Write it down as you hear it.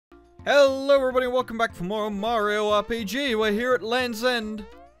Hello everybody and welcome back for more Mario RPG. We're here at Land's End.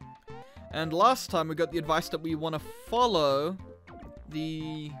 And last time we got the advice that we want to follow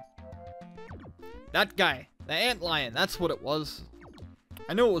that guy, the Antlion, that's what it was.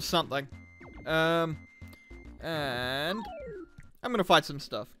 I knew it was something. And I'm gonna fight some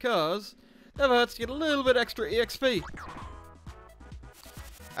stuff, cause never hurts to get a little bit extra EXP.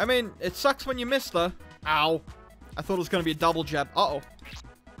 I mean, it sucks when you miss though. Ow. I thought it was gonna be a double jab. Uh-oh.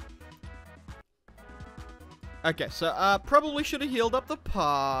 Okay, so, probably should have healed up the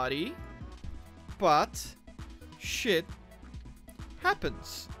party. But, shit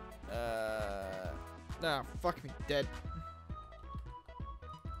happens. Nah, fuck me, dead.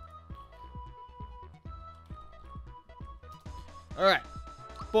 Alright.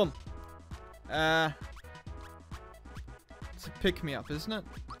 Boom. It's a pick-me-up, isn't it?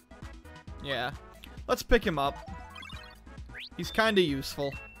 Yeah. Let's pick him up. He's kinda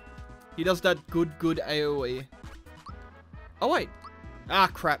useful. He does that good AoE. Oh, wait. Ah,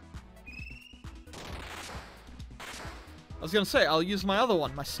 crap. I was gonna say, I'll use my other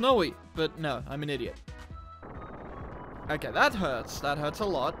one, my Snowy. But no, I'm an idiot. Okay, that hurts. That hurts a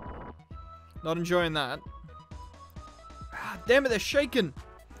lot. Not enjoying that. Ah, damn it, they're shaken.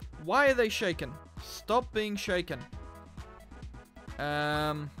 Why are they shaken? Stop being shaken.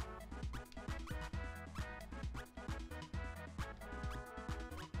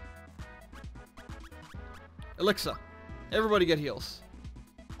 Elixir. Everybody get heals.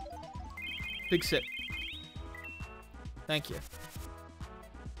 Big sip. Thank you.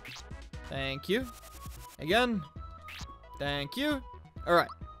 Thank you. Again. Thank you. Alright.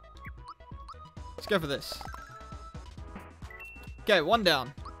 Let's go for this. Okay, one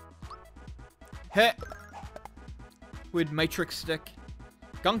down. Heh. With matrix stick.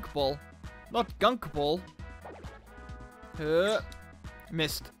 Gunk ball. Not gunk ball.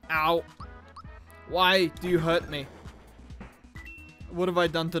 Missed. Ow. Why do you hurt me? What have I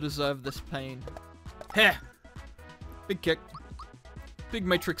done to deserve this pain? Heh! Big kick. Big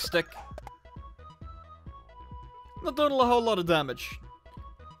matrix stick. Not doing a whole lot of damage.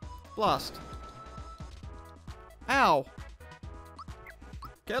 Blast. Ow!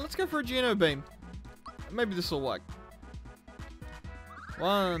 Okay, let's go for a Geno beam. Maybe this will work.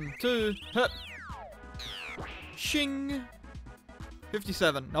 1, 2, hit! Shing!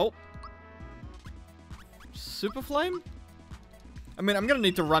 57. Nope. Super Flame? I mean, I'm gonna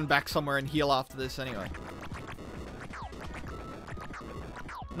need to run back somewhere and heal after this anyway.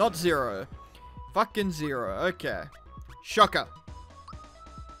 Not 0. Fucking 0. Okay. Shocker.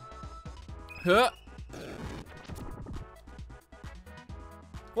 Huh.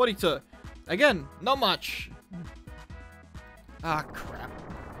 42. Again, not much. Ah, crap.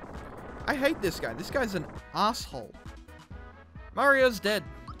 I hate this guy. This guy's an asshole. Mario's dead.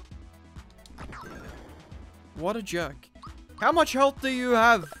 What a jerk. How much health do you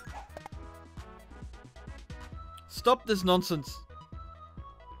have? Stop this nonsense.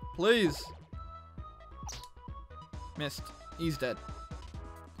 Please. Missed. He's dead.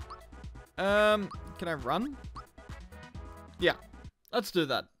 Can I run? Yeah. Let's do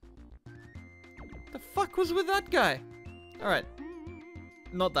that. The fuck was with that guy? Alright.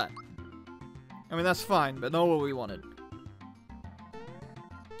 Not that. I mean, that's fine, but not what we wanted.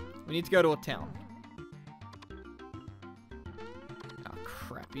 We need to go to a town.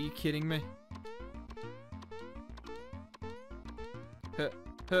 Are you kidding me? Huh,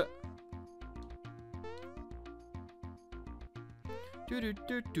 huh. Do do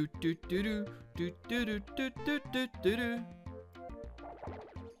do do do do do do do do do do do do.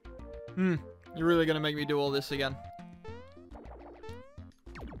 You're really gonna make me do all this again.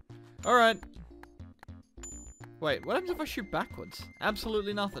 Alright. Wait, what happens if I shoot backwards?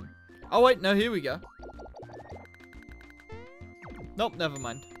 Absolutely nothing. Oh wait, no, here we go. Nope, never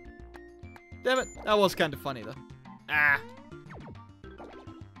mind. Damn it, that was kind of funny though. Ah.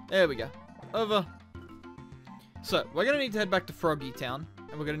 There we go. Over. So, we're gonna need to head back to Froggy Town,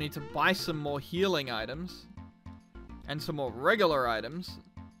 and we're gonna need to buy some more healing items, and some more regular items,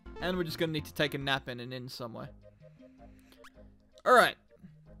 and we're just gonna need to take a nap in an inn somewhere. Alright.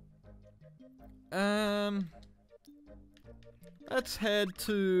 Let's head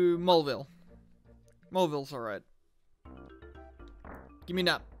to Moleville. Moleville's alright. Give me a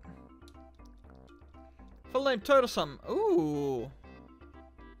nap. Full name Toad or something. Ooh.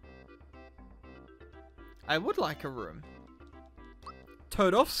 I would like a room.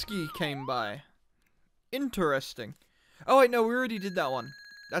 Toadovsky came by. Interesting. Oh wait, no, we already did that one.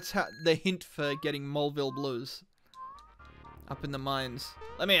 That's how the hint for getting Moleville Blues. Up in the mines.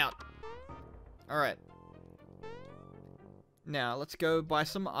 Let me out. Alright. Now, let's go buy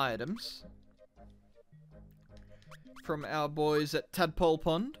some items from our boys at Tadpole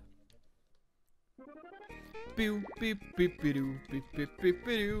Pond. Boo, beep, beep, doo, beep, beep, beep,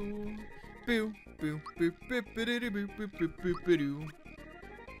 doo. Boo, boo, beep, beep, doo, beep, beep, beep, beep, doo.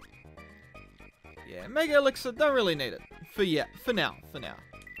 Yeah, Mega Elixir, don't really need it. For now.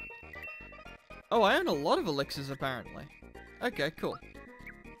 Oh, I own a lot of elixirs, apparently. Okay, cool.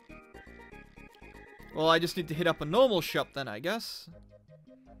 Well, I just need to hit up a normal shop then, I guess.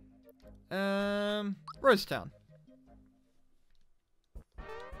 Rosetown.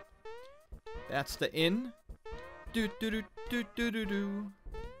 That's the inn. Do.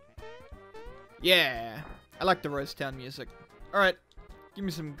 Yeah, I like the Rosetown music. Alright, give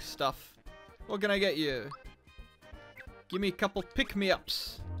me some stuff. What can I get you? Give me a couple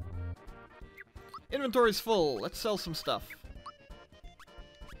pick-me-ups. Inventory's full. Let's sell some stuff.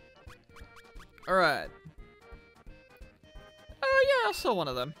 Alright. Oh, yeah, I'll sell one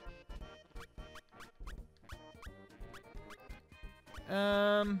of them.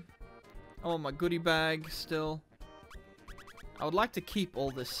 I want my goodie bag still. I would like to keep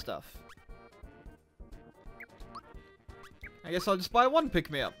all this stuff. I guess I'll just buy one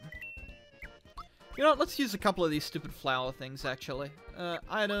pick-me-up. You know what, let's use a couple of these stupid flower things, actually.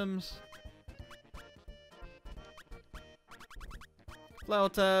 Items. Flower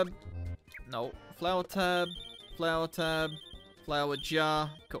tab. No. Flower tab. Flower tab. Flower jar.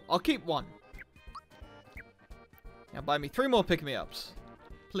 Cool. I'll keep one. Now buy me 3 more pick-me-ups.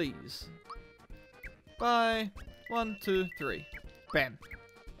 Please. Bye. 1, 2, 3. Bam.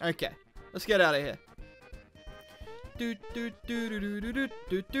 Okay. Let's get out of here.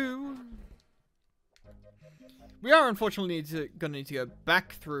 We are unfortunately gonna need to go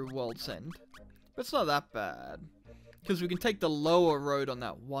back through World's End. But it's not that bad. Because we can take the lower road on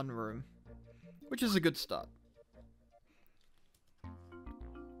that one room. Which is a good start.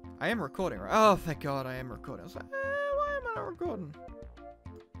 I am recording, right? Oh, thank God I am recording. I was like, why am I not recording?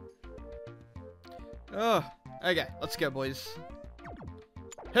 Oh, okay. Let's go, boys.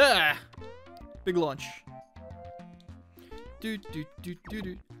 Ha! Big launch.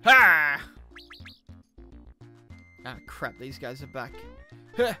 Ha! Ah, crap. These guys are back.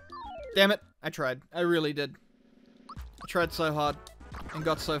 Huh. Damn it. I tried. I really did. I tried so hard and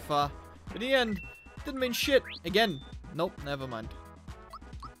got so far. But in the end, didn't mean shit. Again. Nope, never mind.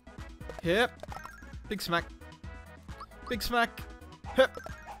 Yep. Big smack. Big smack. Hup.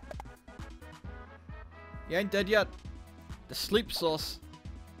 You ain't dead yet. The sleep sauce.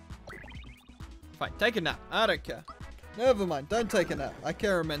 Fine, take a nap. I don't care. Never mind, don't take a nap. I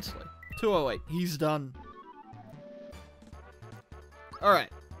care immensely. 208. He's done. Alright.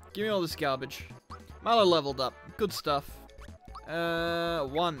 Give me all this garbage. Milo leveled up. Good stuff.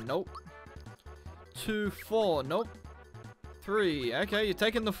 1. Nope. 2, 4. Nope. 3. Okay, you're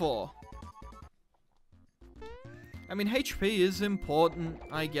taking the 4. I mean, HP is important,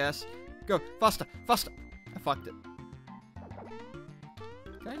 I guess. Go. Faster. Faster. I fucked it.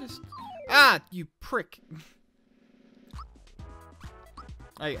 Can I just... Ah! You prick.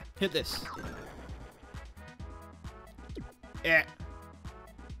 Oh yeah. Hit this. Eh.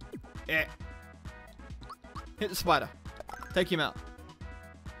 Eh. Hit the spider. Take him out.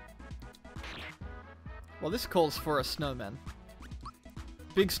 Well, this calls for a snowman.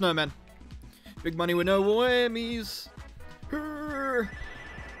 Big snowman. Big money with no whammies. Hurr.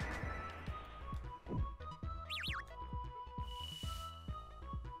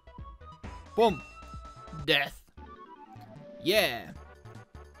 Boom. Death. Yeah.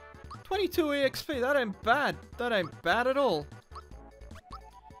 22 EXP. That ain't bad. That ain't bad at all.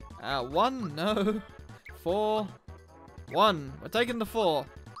 1. No. 4. 1. We're taking the 4.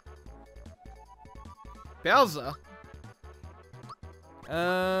 Bowser.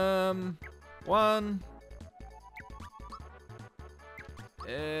 1.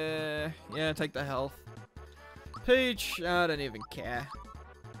 Yeah, take the health. Peach, I don't even care.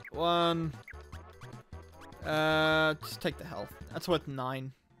 1. Just take the health. That's worth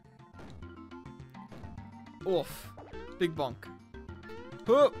 9. Oof. Big bonk.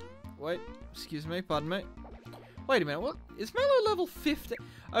 Oh, wait, excuse me, pardon me. Wait a minute, what? Is Melo level 50?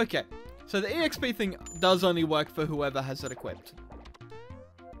 Okay, so the EXP thing does only work for whoever has it equipped.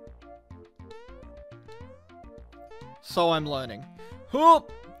 So I'm learning.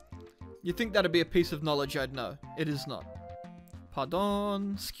 Whoop! You think that'd be a piece of knowledge I'd know. It is not.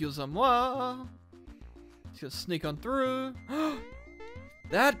 Pardon, excusez-moi. Just gonna sneak on through.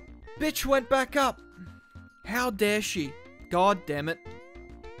 That bitch went back up. How dare she? God damn it.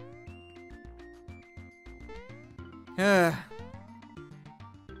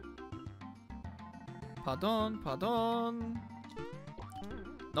 Pardon, pardon.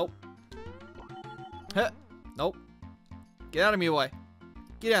 Nope. Huh. Nope. Get out of my way.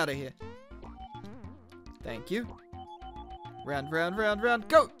 Get out of here. Thank you. Round, round, round, round,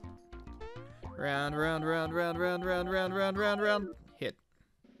 go! Round, round, round, round, round, round, round, round, round, round. Hit.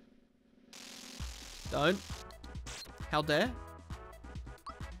 Don't. How dare?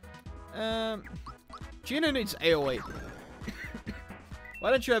 Gino needs AoE. Why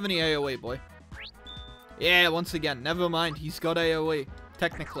don't you have any AoE, boy? Yeah, once again, never mind. He's got AoE,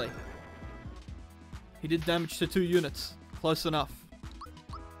 technically. He did damage to 2 units. Close enough.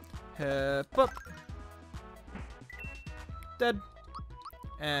 Hep up. Dead.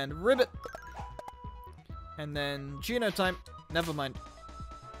 And ribbit. And then Gino time. Never mind.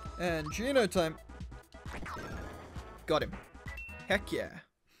 And Gino time. Got him. Heck yeah.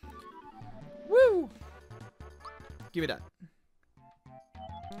 Woo! Give me that.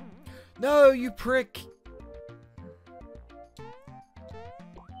 No, you prick!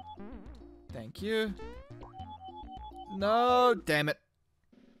 Thank you. No, damn it.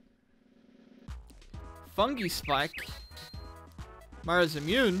 Fungi spike. Mara's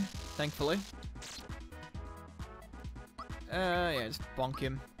immune, thankfully. Yeah, just bonk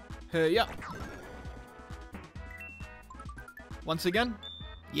him. Yeah. Once again.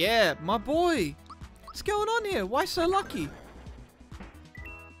 Yeah, my boy. What's going on here? Why so lucky?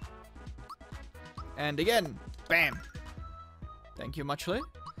 And again. Bam. Thank you muchly.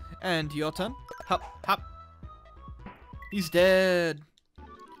 And your turn. Hop, hop. He's dead.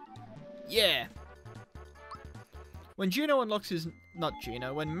 Yeah. When Gino unlocks his... Not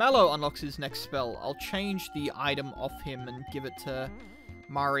Gino. When Mallow unlocks his next spell, I'll change the item off him and give it to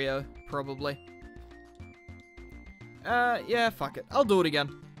Mario, probably. Yeah, fuck it. I'll do it again.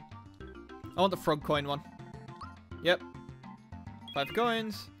 I want the frog coin one. Yep. 5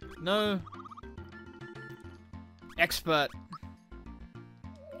 coins. No. Expert.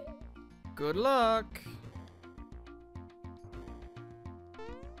 Good luck.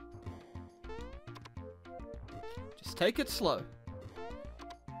 Just take it slow.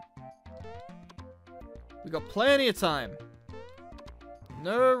 We got plenty of time.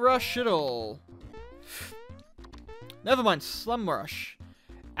 No rush at all. Never mind, Slum Rush.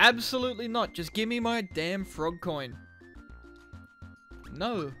 Absolutely not. Just give me my damn frog coin.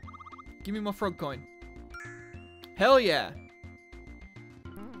 No. Give me my frog coin. Hell yeah.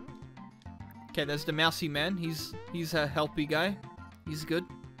 Okay, there's the mousy man. He's a helpy guy. He's good.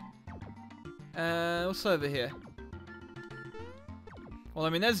 What's over here? Well, I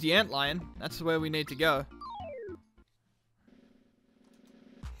mean, there's the Antlion. That's where we need to go.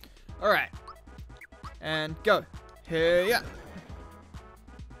 Alright. And go. Here, yeah.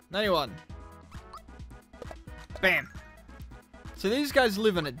 91. Bam. So these guys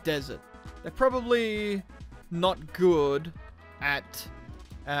live in a desert. They're probably not good at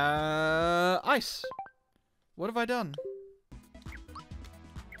ice. What have I done?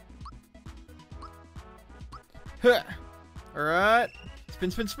 Huh. Alright. Spin,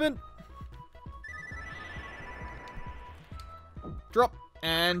 spin, spin. Drop.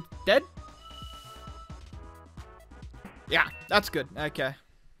 And dead. Yeah, that's good. Okay.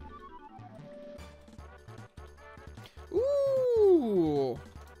 Ooh.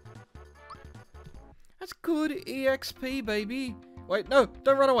 That's good EXP, baby. Wait, no,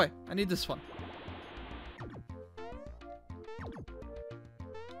 don't run away. I need this one.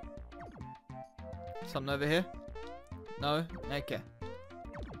 Something over here? No? Okay.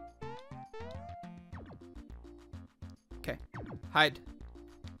 Okay. Hide.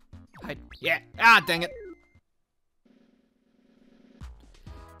 Hide. Yeah. Ah, dang it.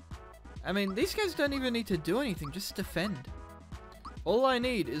 I mean, these guys don't even need to do anything, just defend. All I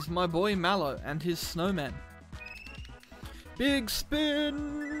need is my boy Mallow and his snowman. Big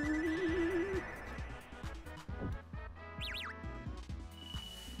spin!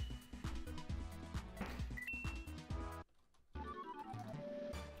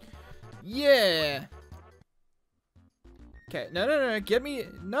 Yeah! Okay, no, get me...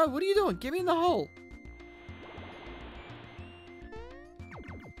 No, what are you doing? Get me in the hole!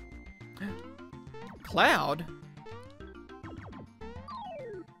 Cloud?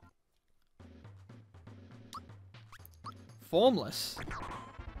 Formless.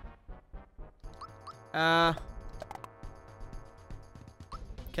 Okay,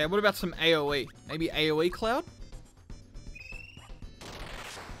 what about some AoE? Maybe AoE Cloud?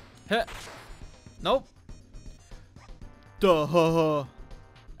 Huh. Nope. Duh.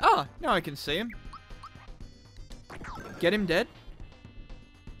 Ah, now I can see him. Get him dead.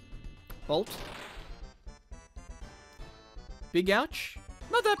 Bolt. Big ouch?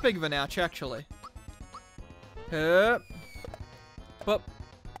 Not that big of an ouch, actually. Hup.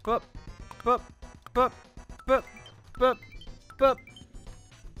 Boop. Boop. Boop. Boop. Boop. Boop.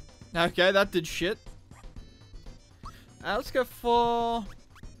 Okay, that did shit. Let's go for...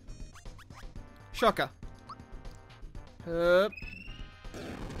 Shocker.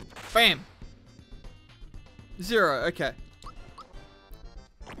 Bam. 0, okay.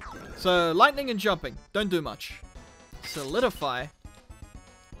 So, lightning and jumping. Don't do much. Solidify.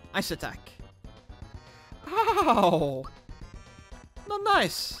 Ice attack. Ow! Not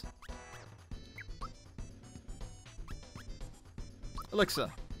nice.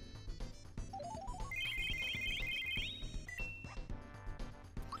 Elixir.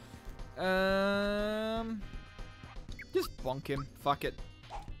 Just bonk him. Fuck it.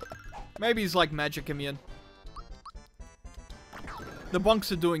 Maybe he's like magic immune. The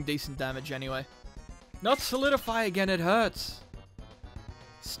bonks are doing decent damage anyway. Not solidify again, it hurts.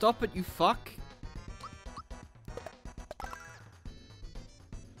 Stop it, you fuck.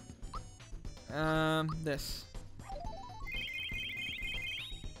 This.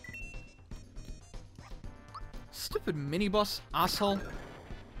 Stupid mini-boss, asshole.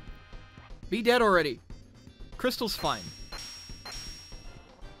 Be dead already. Crystal's fine.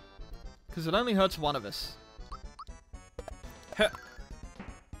 Because it only hurts one of us. Huh.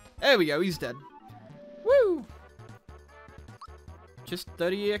 There we go, he's dead. Woo! Just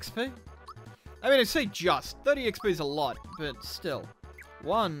 30 XP? I mean, I say just. 30 XP is a lot, but still.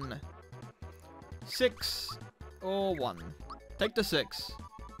 1. 6. Or 1. Take the 6.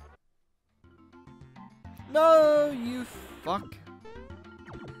 No, you fuck.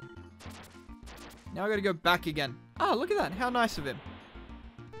 Now I gotta go back again. Ah, look at that. How nice of him.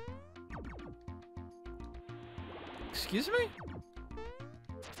 Excuse me?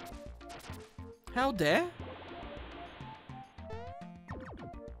 How dare?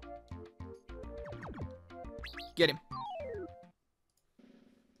 Get him.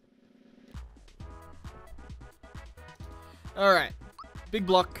 Alright. Big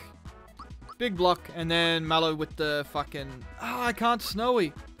block. Big block. And then Mallow with the fucking... Oh, I can't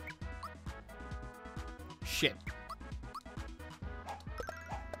snowy. Shit.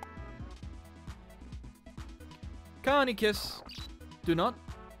 Carny kiss. Do not.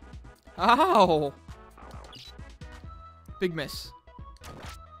 Ow! Big miss.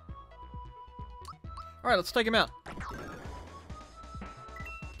 Alright, let's take him out.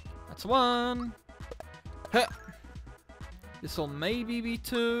 That's 1. Huh. This'll maybe be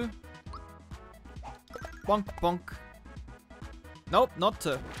 2. Bonk, bonk. Nope, not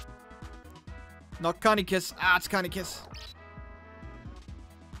 2. Not Carny kiss. Ah, it's Carny kiss.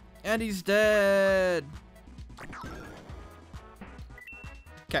 And he's dead.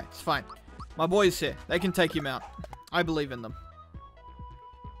 Okay, it's fine. My boy's here. They can take him out. I believe in them.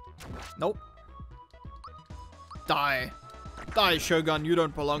 Nope. Die. Die, Shogun. You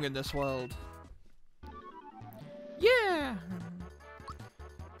don't belong in this world. Yeah.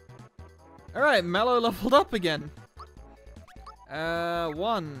 Alright, Mallow leveled up again.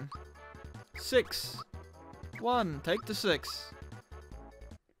 1. 6. 1. Take the 6.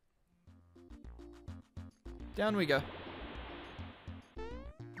 Down we go.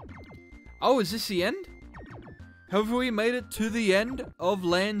 Oh, is this the end? Have we made it to the end of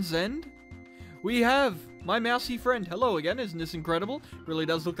Land's End? We have! My mousy friend. Hello again, isn't this incredible? Really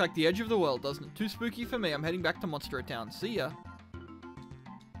does look like the edge of the world, doesn't it? Too spooky for me. I'm heading back to Monster Town. See ya.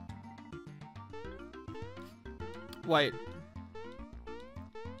 Wait.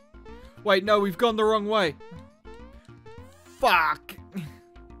 Wait, no, we've gone the wrong way. Fuck!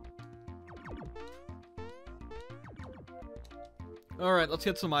 Alright, let's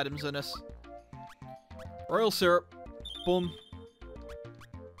get some items in us. Royal syrup. Boom.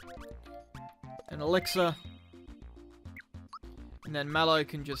 An elixir. And then Mallow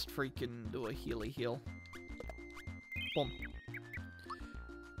can just freaking do a healy heal. Boom.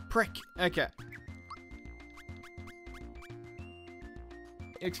 Prick. Okay.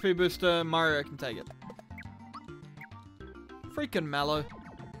 XP booster, Mario can take it. Freaking Mallow.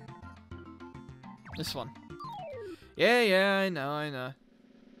 This one. Yeah, I know.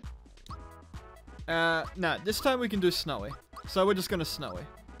 No, this time we can do Snowy. So we're just gonna Snowy.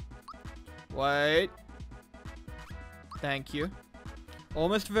 Wait. Thank you.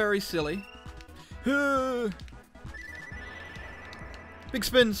 Almost very silly. Big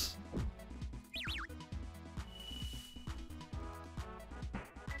spins.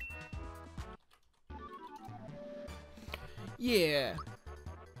 Yeah.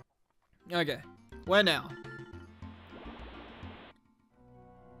 Okay. Where now?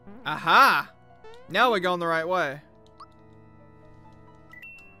 Aha! Now we're going the right way.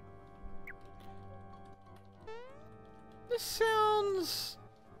 This sounds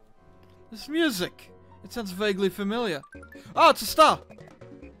This music. It sounds vaguely familiar. Oh, it's a star.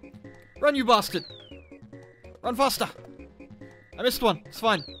 Run, you bastard. Run faster. I missed one. It's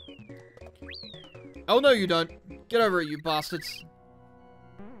fine. Oh, no, you don't. Get over it, you bastards.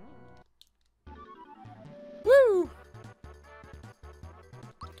 Woo!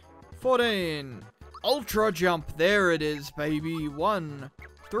 14. Ultra jump. There it is, baby. 1,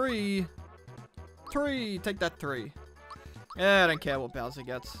 3. 3. Take that 3. Yeah, I don't care what Bowser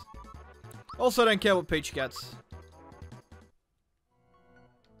gets. Also, don't care what Peach gets.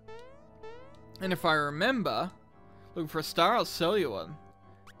 And if I remember, looking for a star, I'll sell you one.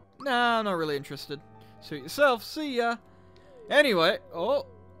 Nah, I'm not really interested. Suit yourself. See ya. Anyway, oh.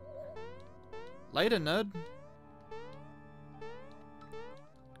 Later, nerd.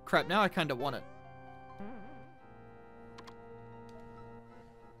 Crap, now I kind of want it.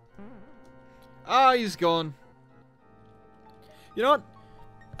 Ah, he's gone. You know what?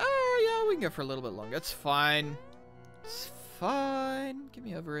 Yeah, we can go for a little bit longer. It's fine. It's fine. Get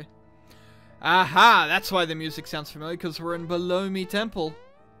me over here. Aha! That's why the music sounds familiar, because we're in Belome Temple.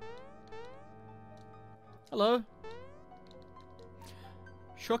 Hello.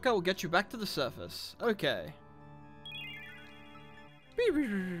 Shortcut will get you back to the surface. Okay.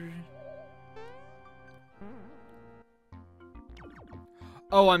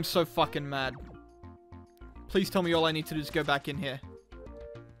 Oh, I'm so fucking mad. Please tell me all I need to do is go back in here.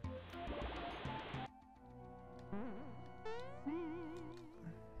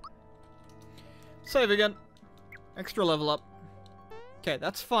 Save again. Extra level up. Okay,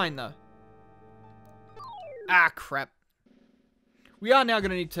 that's fine though. Ah, crap. We are now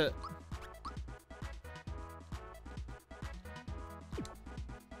going to need to...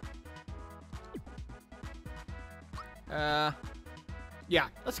 Yeah,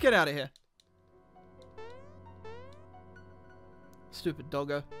 let's get out of here. Stupid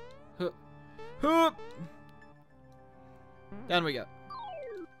doggo. Huh. Huh. Down we go.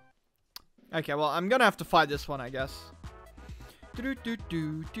 Okay, well, I'm gonna have to fight this one, I guess. Okay,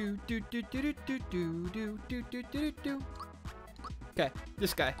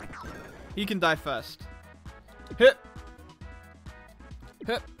 this guy. He can die first. Hit.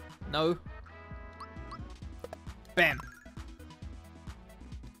 Hit. No. Bam.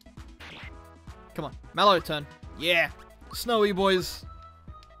 Come on, Mallow turn. Yeah. Snowy boys.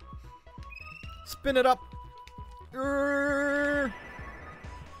 Spin it up.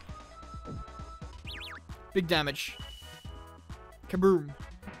 Big damage. Kaboom.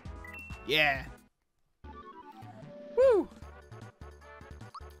 Yeah. Woo.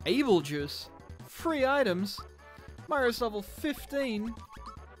 Able juice. Free items. Mario's level 15.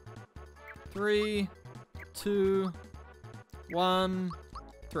 3, 2, 1,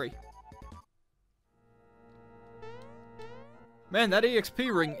 3. Man, that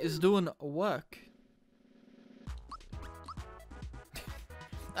EXP ring is doing work.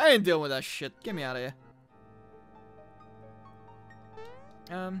 I ain't dealing with that shit. Get me out of here.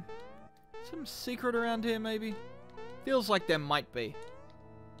 Some secret around here, maybe? Feels like there might be.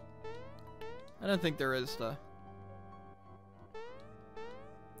 I don't think there is, though.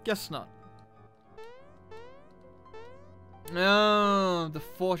 Guess not. No, the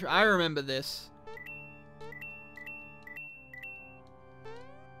fortress. I remember this.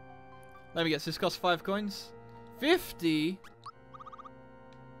 Let me guess, this costs 5 coins? 50?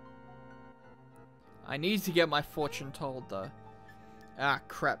 I need to get my fortune told, though. Ah,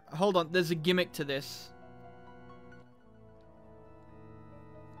 crap. Hold on, there's a gimmick to this.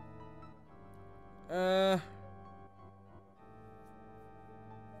 I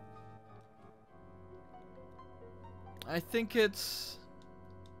think it's...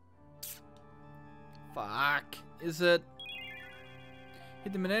 Fuck. Is it...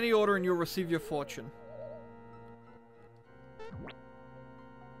 Hit them in any order and you'll receive your fortune.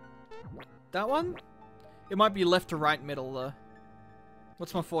 That one? It might be left to right middle, though.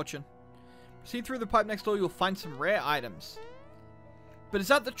 What's my fortune? Proceed through the pipe next door, you'll find some rare items. But is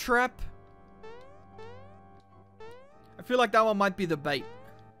that the trap? I feel like that one might be the bait.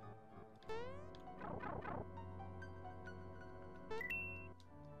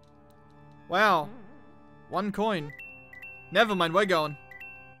 Wow. 1 coin. Never mind, we're going.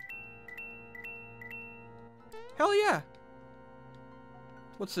 Hell yeah.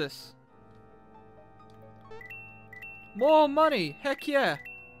 What's this? More money! Heck yeah!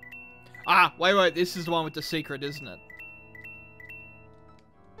 Ah, wait, this is the one with the secret, isn't it?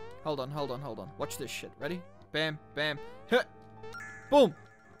 Hold on. Watch this shit. Ready? Bam, bam, hit! Boom!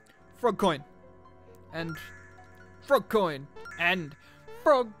 Frog coin. And... frog coin. And...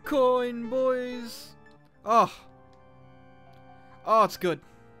 frog coin, boys! Oh. Oh, it's good.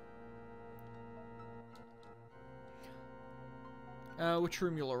 Which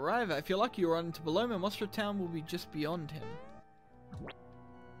room you'll arrive at. If you're lucky, you'll run into Belome. Monster Town will be just beyond him.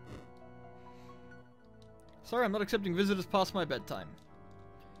 Sorry, I'm not accepting visitors past my bedtime.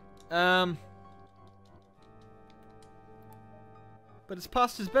 But it's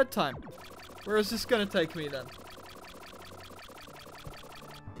past his bedtime. Where is this gonna take me then?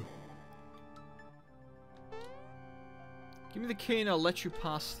 Give me the key and I'll let you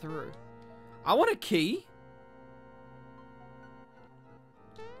pass through. I want a key?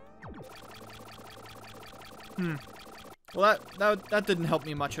 Well, that didn't help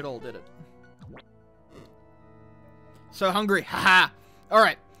me much at all, did it? So hungry, haha!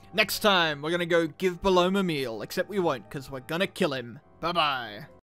 Alright, next time we're gonna go give Belome a meal, except we won't, because we're gonna kill him. Bye-bye.